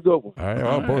 Y'all have a good one. All right.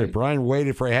 Oh, boy. Brian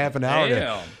waited for half an hour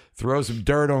to throw some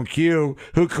dirt on Q,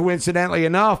 who coincidentally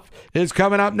enough is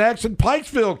coming up next in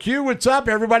Pikesville. Q, what's up?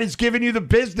 Everybody's giving you the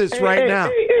business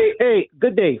now. Hey,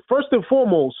 good day. First and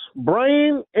foremost,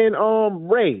 Brian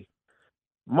and Ray,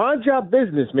 mind your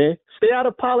business, man. Stay out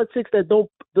of politics that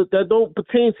don't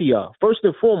pertain to y'all. First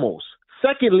and foremost.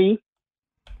 Secondly,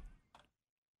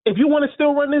 if you want to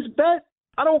still run this bet,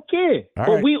 I don't care. All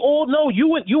but right. we all know,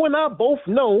 you and I both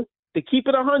know, to keep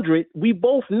it 100, we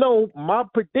both know my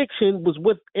prediction was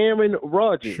with Aaron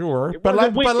Rodgers. Sure, but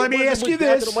let me ask you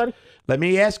this. Let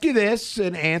me ask you this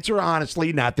and answer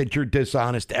honestly, not that you're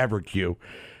dishonest ever, Q,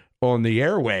 on the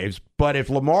airwaves, but if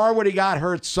Lamar would have got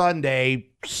hurt Sunday,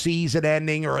 season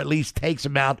ending, or at least takes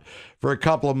him out for a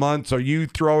couple of months, are you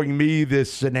throwing me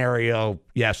this scenario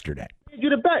yesterday? You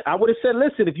the bet. I would have said,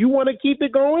 listen, if you want to keep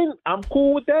it going, I'm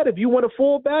cool with that. If you want to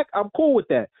fall back, I'm cool with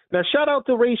that. Now, shout out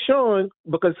to Ray Sean,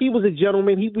 because he was a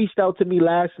gentleman. He reached out to me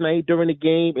last night during the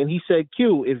game, and he said,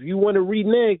 Q, if you want to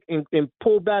renege and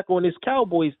pull back on this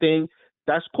Cowboys thing,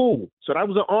 that's cool. So that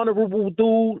was an honorable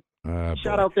dude.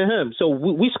 Shout out to him. So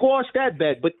we squashed that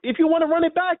bet. But if you want to run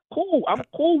it back, cool. I'm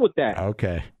cool with that.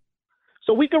 Okay.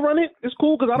 So we can run it. It's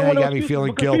cool, because I don't want to. You got me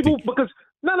feeling guilty.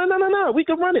 No. We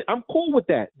can run it. I'm cool with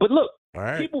that. But look,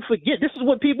 people forget. This is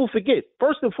what people forget.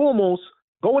 First and foremost,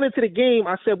 going into the game,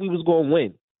 I said we was going to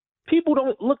win. People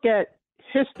don't look at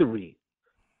history.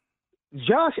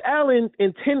 Josh Allen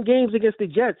in 10 games against the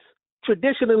Jets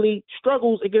traditionally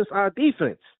struggles against our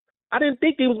defense. I didn't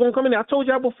think they was going to come in there. I told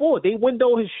y'all before, their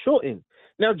window is shortened.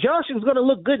 Now, Josh is going to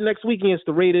look good next week against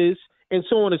the Raiders and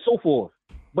so on and so forth.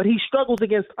 But he struggles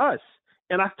against us.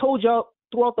 And I told y'all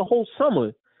throughout the whole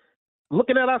summer,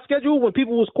 looking at our schedule, when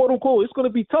people was quote-unquote, it's going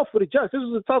to be tough for the Jets. This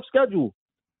is a tough schedule.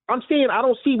 I'm saying I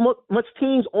don't see much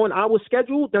teams on our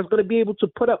schedule that's going to be able to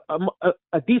put up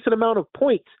a decent amount of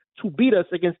points to beat us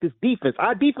against this defense.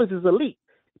 Our defense is elite.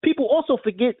 People also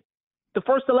forget the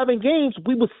first 11 games,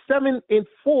 we were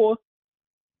 7-4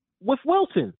 with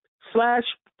Wilson /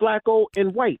 Flacco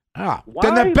and White. Why?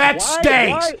 Then the bet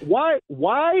stays.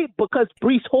 Why? Because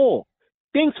Breece Hall.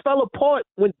 Things fell apart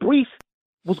when Breece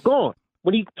was gone,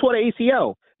 when he tore the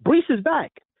ACL. Breece is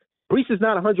back. Breece is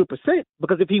not 100%,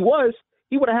 because if he was,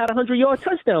 he would have had a 100-yard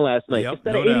touchdown last night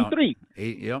instead of 83.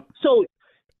 Yep. So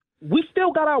we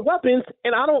still got our weapons,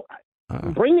 and I don't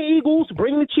bring the Eagles,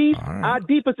 bring the Chiefs. Right. Our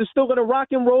defense is still going to rock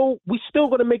and roll. We still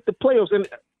going to make the playoffs. And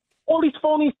all these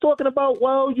phonies talking about,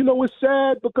 well, it's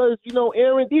sad because,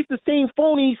 Aaron, these the same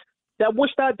phonies that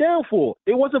wished our downfall.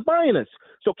 They wasn't buying us.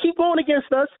 So keep going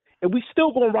against us, and we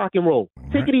still going to rock and roll.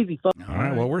 Take it easy, folks. All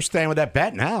right, well, we're staying with that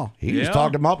bet now. He just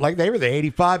talked them up like they were the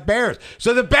 85 Bears.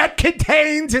 So the bet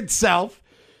contains itself.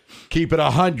 Keep it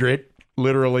 100,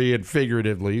 literally and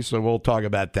figuratively, so we'll talk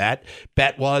about that.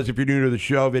 Bet was, if you're new to the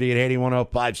show, Vinny and Haney,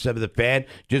 105.7 The Fan,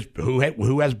 just who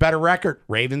has better record?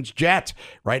 Ravens, Jets.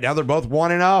 Right now they're both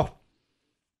 1-0.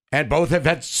 And both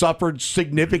have suffered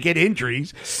significant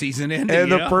injuries. Season ending, in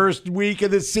the first week of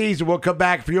the season. We'll come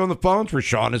back for you on the phones.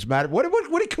 Rashawn is mad. What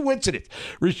a coincidence.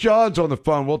 Rashawn's on the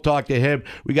phone. We'll talk to him.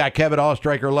 We got Kevin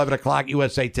Allstriker, 11 o'clock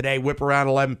USA Today. Whip around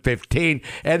 11:15.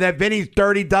 And then Vinny's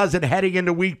Dirty Dozen heading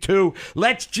into week 2.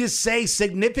 Let's just say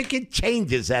significant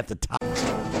changes at the top.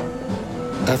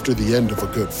 After the end of a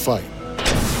good fight,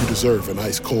 you deserve an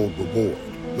ice-cold reward.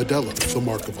 Modelo is the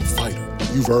mark of a fighter.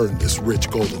 You've earned this rich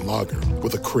golden lager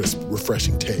with a crisp,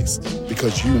 refreshing taste.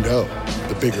 Because you know,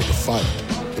 the bigger the fight,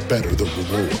 the better the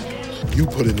reward. You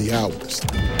put in the hours,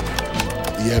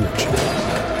 the energy,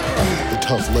 the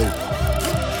tough labor.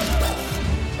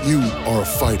 You are a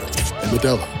fighter, and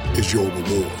Modelo is your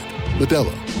reward.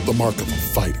 Modelo, the mark of a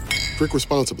fighter. Drink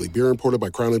responsibly. Beer imported by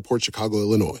Crown Imports, Chicago,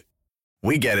 Illinois.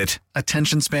 We get it.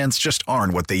 Attention spans just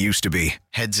aren't what they used to be.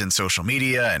 Heads in social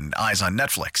media and eyes on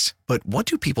Netflix. But what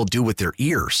do people do with their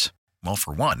ears? Well,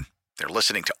 for one, they're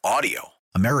listening to audio.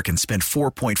 Americans spend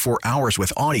 4.4 hours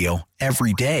with audio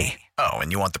every day. Oh,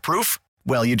 and you want the proof?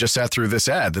 Well, you just sat through this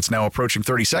ad that's now approaching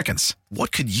 30 seconds.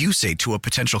 What could you say to a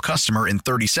potential customer in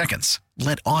 30 seconds?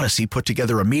 Let Odyssey put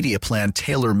together a media plan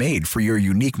tailor-made for your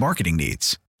unique marketing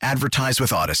needs. Advertise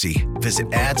with Odyssey.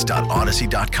 Visit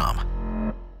ads.odyssey.com.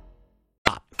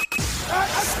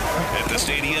 At the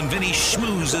stadium, Vinny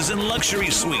schmoozes in luxury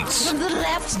suites. From the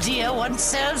left, dear. One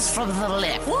serves from the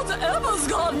left. Whatever's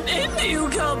gotten into you,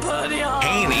 Calpurnia?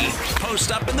 Haney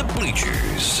post up in the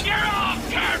bleachers. You're all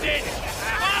curved!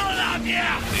 All of you!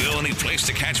 The only place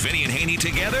to catch Vinny and Haney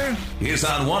together is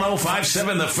on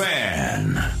 105.7 The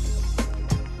Fan.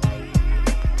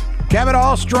 Kevin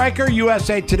Allstriker,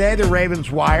 USA Today, the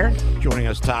Ravens Wire, joining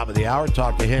us top of the hour.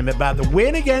 Talk to him about the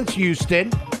win against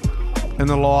Houston and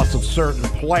the loss of certain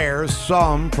players,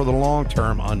 some for the long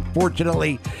term,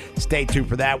 unfortunately. Stay tuned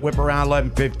for that. Whip around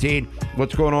 11:15.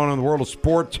 What's going on in the world of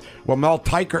sports? Well, Mel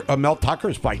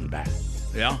Tucker's fighting back.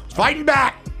 Yeah. He's fighting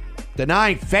back.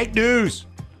 Denying fake news.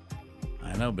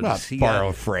 I know, but Well, borrow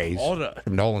a phrase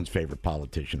from Nolan's favorite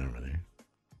politician over there.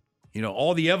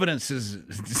 All the evidence is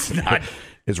not...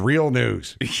 It's real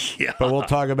news. Yeah. But we'll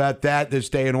talk about that this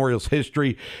day in Orioles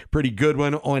history. Pretty good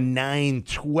one on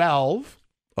 9/12.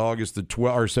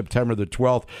 September the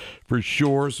 12th for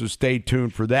sure, so stay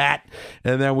tuned for that.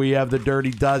 And then we have the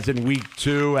Dirty Dozen week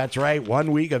 2. That's right,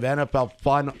 1 week of NFL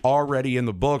fun already in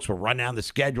the books. We'll run down the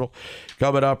schedule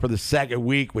coming up for the second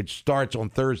week, which starts on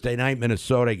Thursday night,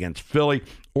 Minnesota against Philly.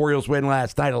 Orioles win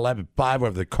last night 11-5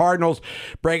 over the Cardinals.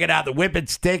 Breaking out the whipping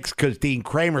sticks because Dean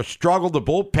Kramer struggled. The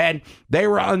bullpen, they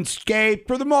were unscathed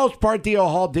for the most part. D.L.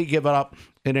 Hall did give it up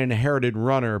an inherited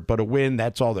runner, but a win,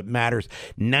 that's all that matters.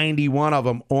 91 of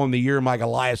them on the year. Mike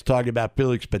Elias talking about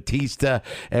Felix Bautista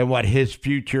and what his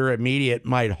future immediate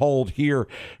might hold here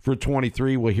for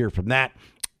 23. We'll hear from that.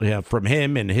 From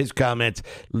him and his comments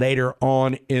later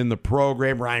on in the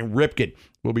program. Ryan Ripken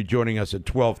will be joining us at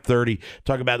 12:30.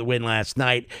 Talk about the win last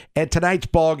night. And tonight's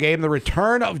ball game, the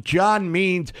return of John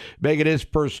Means, making his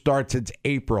first start since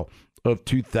April of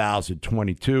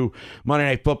 2022. Monday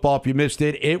Night Football, if you missed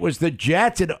it, it was the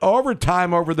Jets in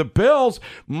overtime over the Bills,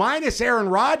 minus Aaron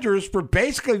Rodgers for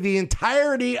basically the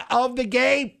entirety of the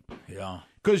game. Yeah.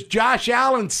 Because Josh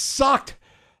Allen sucked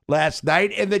last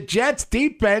night, and the Jets'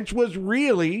 defense was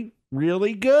really,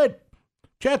 really good.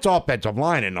 Jets' offensive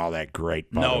line isn't all that great,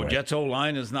 by the way. Jets'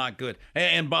 O-line is not good.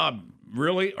 And Bob,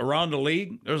 really, around the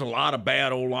league, there's a lot of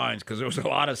bad O-lines because there was a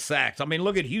lot of sacks. I mean,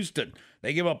 look at Houston.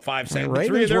 They give up 5 sacks. The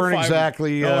Ravens weren't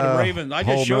exactly the Ravens. I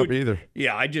just showed either.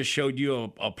 Yeah, I just showed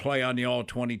you a play on the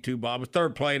All-22, Bob. It was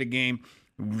third play of the game.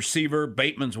 Receiver,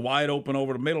 Bateman's wide open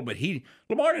over the middle, but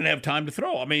Lamar didn't have time to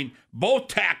throw. I mean, both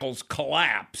tackles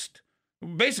collapsed.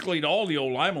 Basically, all the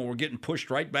old linemen were getting pushed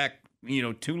right back,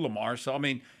 to Lamar. So, I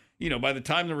mean, by the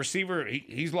time the receiver,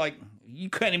 he's like, you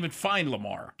can't even find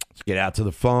Lamar. Let's get out to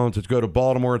the phones. Let's go to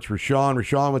Baltimore. It's Rashawn.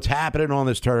 Rashawn, what's happening on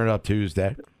this Turn It Up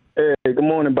Tuesday? Hey, good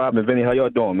morning, Bob and Vinny. How y'all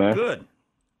doing, man? Good.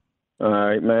 All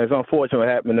right, man. It's unfortunate what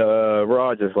happened to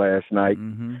Rodgers last night.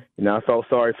 Mm-hmm. I felt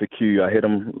sorry for Q. I hit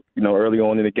him, early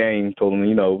on in the game. Told him,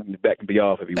 the bet can be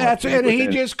off if he wants to. And he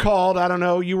just called. I don't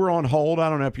know. You were on hold. I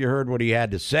don't know if you heard what he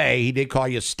had to say. He did call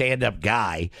you a stand-up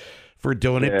guy for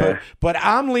doing it. But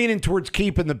I'm leaning towards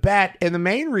keeping the bet. And the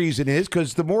main reason is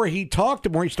because the more he talked, the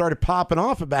more he started popping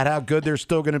off about how good they're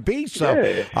still going to be. So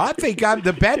I think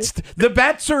the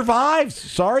bet survives.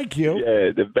 Sorry, Q.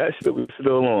 Yeah, the bet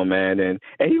still on, man. And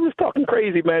he was talking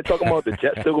crazy, man, talking about the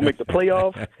Jets still going to make the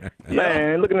playoffs.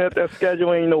 Man, looking at that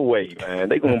schedule, ain't no way, man.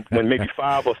 They going to win maybe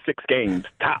 5 or 6 games,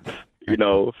 tops.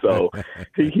 So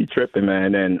he tripping,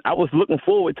 man. And I was looking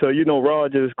forward to,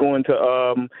 Rodgers going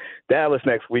to Dallas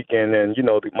next weekend and,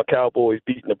 my Cowboys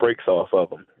beating the brakes off of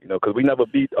them, because we never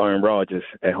beat Aaron Rodgers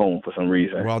at home for some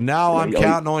reason. Well, now I'm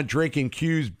counting on drinking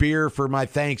Q's beer for my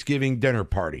Thanksgiving dinner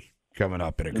party coming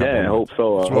up in a couple of months. I hope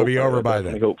so. So we'll be over by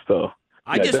then. I hope so.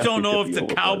 I just don't know if the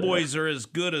Cowboys are as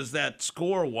good as that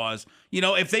score was.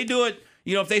 If they do it,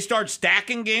 if they start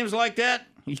stacking games like that,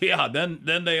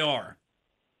 then they are.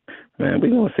 Man, we're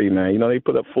going to see, man. They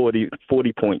put up 40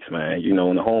 points, man, in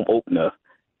the home opener.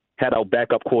 Had our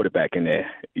backup quarterback in there.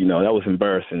 That was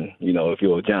embarrassing, if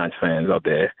you're Giants fans out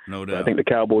there. No doubt. I think the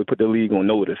Cowboys put the league on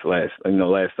notice last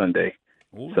Sunday.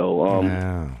 Ooh. So,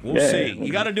 we'll see.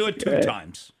 You got to do it 2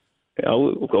 times. Yeah,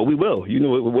 we will.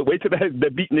 Wait till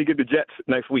that beat nigga the Jets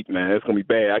next week, man. It's going to be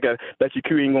bad. I bet you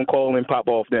Q ain't going to call and pop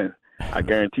off then. I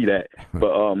guarantee that.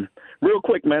 But real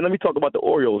quick, man, let me talk about the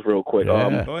Orioles real quick. Go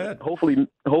ahead.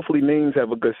 Hopefully Mings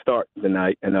have a good start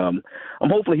tonight, and I'm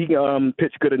hopefully he can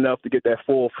pitch good enough to get that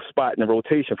 4th spot in the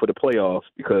rotation for the playoffs,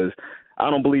 because I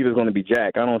don't believe it's going to be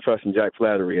Jack. I don't trust in Jack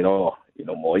Flaherty at all.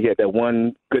 More. He had that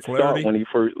one good start when he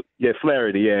first. Yeah,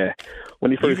 Flaherty. Yeah, when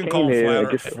he first came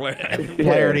here.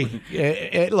 Flaherty.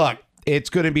 Look, it's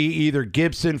going to be either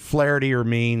Gibson, Flaherty, or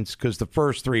Means, because the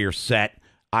first 3 are set.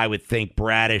 I would think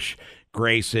Bradish,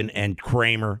 Grayson, and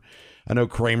Kramer. I know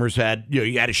Kramer's had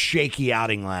he had a shaky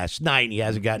outing last night, and he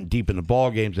hasn't gotten deep in the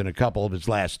ball games in a couple of his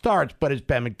last starts. But as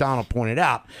Ben McDonald pointed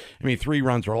out, 3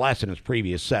 runs or less in his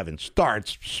previous 7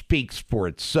 starts speaks for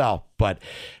itself. But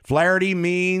Flaherty,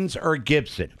 Means, or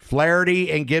Gibson.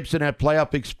 Flaherty and Gibson have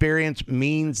playoff experience.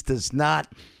 Means does not,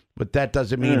 but that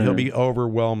doesn't mean he'll be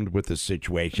overwhelmed with the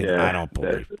situation. Yeah, I don't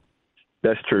believe.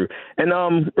 That's true.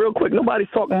 And real quick, nobody's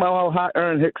talking about how hot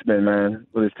Aaron Hicks been, man,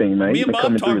 with his team, man. Me and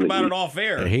Bob talked about it off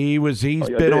air. He's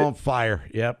been on fire.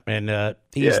 Yep. And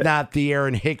he's not the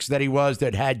Aaron Hicks that he was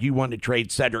that had you want to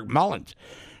trade Cedric Mullins,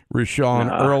 Rashawn,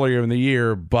 earlier in the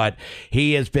year, but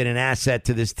he has been an asset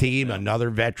to this team, another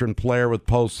veteran player with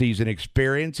postseason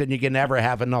experience, and you can never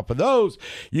have enough of those.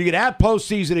 You can have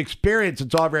postseason experience.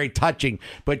 It's all very touching,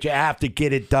 but you have to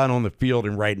get it done on the field,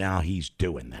 and right now he's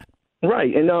doing that.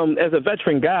 Right, and as a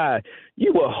veteran guy,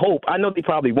 you would hope, I know they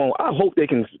probably won't, I hope they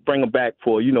can bring him back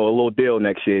for, a little deal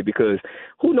next year, because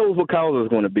who knows what Kyler is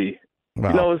going to be. Wow.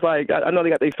 You know, it's like I know they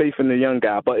got their faith in the young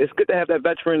guy, but it's good to have that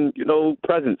veteran,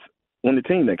 presence on the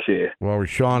team next year. Well,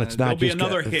 Rashawn, it's not just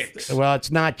another Hicks. Well, it's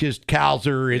not just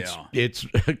Kalzer. It's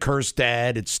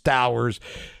Kerstad. It's Stowers.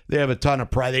 They have a ton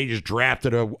of pride. They just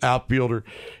drafted an outfielder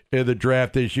in the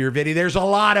draft this year. Vinny, there's a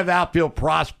lot of outfield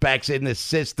prospects in the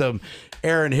system.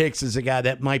 Aaron Hicks is a guy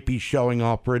that might be showing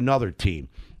off for another team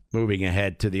moving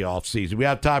ahead to the offseason. We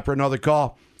have time for another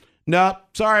call? No,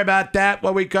 sorry about that.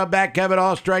 When we come back, Kevin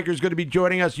Allstriker is going to be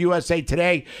joining us. USA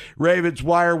Today, Ravens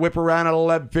Wire, whip around at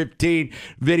 11:15.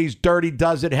 Vinny's Dirty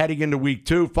Dozen heading into week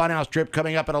 2. Funhouse trip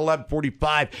coming up at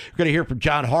 11:45. We're going to hear from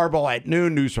John Harbaugh at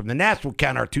noon. News from the Nats. We'll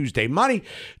count our Tuesday money.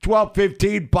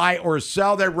 12:15, buy or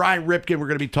sell. Then Ryan Ripken, we're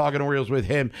going to be talking Orioles with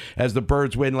him as the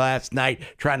Birds win last night,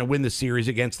 trying to win the series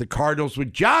against the Cardinals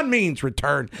with John Means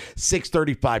return,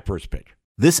 6:35 first pitch.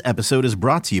 This episode is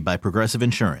brought to you by Progressive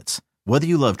Insurance. Whether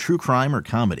you love true crime or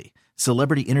comedy,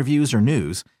 celebrity interviews or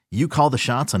news, you call the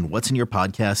shots on what's in your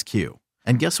podcast queue.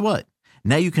 And guess what?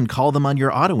 Now you can call them on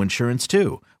your auto insurance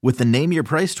too with the Name Your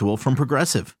Price tool from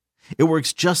Progressive. It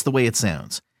works just the way it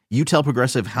sounds. You tell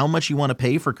Progressive how much you want to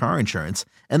pay for car insurance,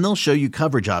 and they'll show you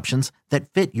coverage options that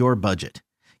fit your budget.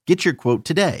 Get your quote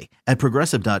today at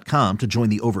Progressive.com to join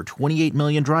the over 28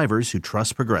 million drivers who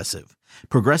trust Progressive.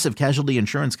 Progressive Casualty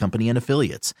Insurance Company and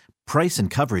Affiliates. Price and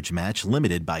coverage match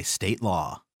limited by state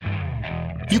law.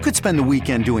 You could spend the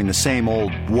weekend doing the same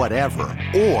old whatever,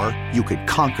 or you could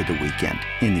conquer the weekend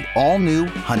in the all-new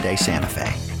Hyundai Santa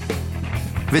Fe.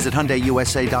 Visit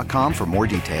HyundaiUSA.com for more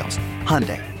details.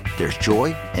 Hyundai, there's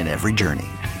joy in every journey.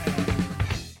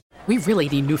 We really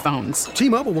need new phones.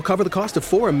 T-Mobile will cover the cost of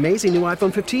 4 amazing new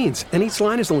iPhone 15s, and each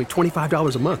line is only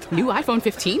 $25 a month. New iPhone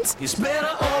 15s? It's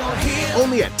better over here.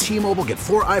 Only at T-Mobile, get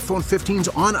 4 iPhone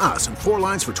 15s on us and 4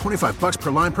 lines for $25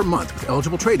 per line per month with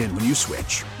eligible trade-in when you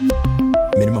switch.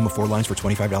 Minimum of 4 lines for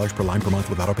 $25 per line per month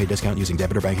with autopay discount using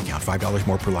debit or bank account. $5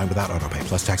 more per line without autopay,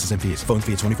 plus taxes and fees. Phone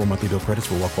fee at 24 monthly bill credits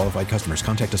for well-qualified customers.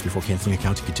 Contact us before canceling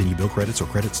account to continue bill credits or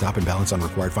credit stop and balance on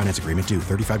required finance agreement due.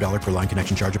 $35 per line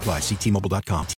connection charge applies. See T-Mobile.com.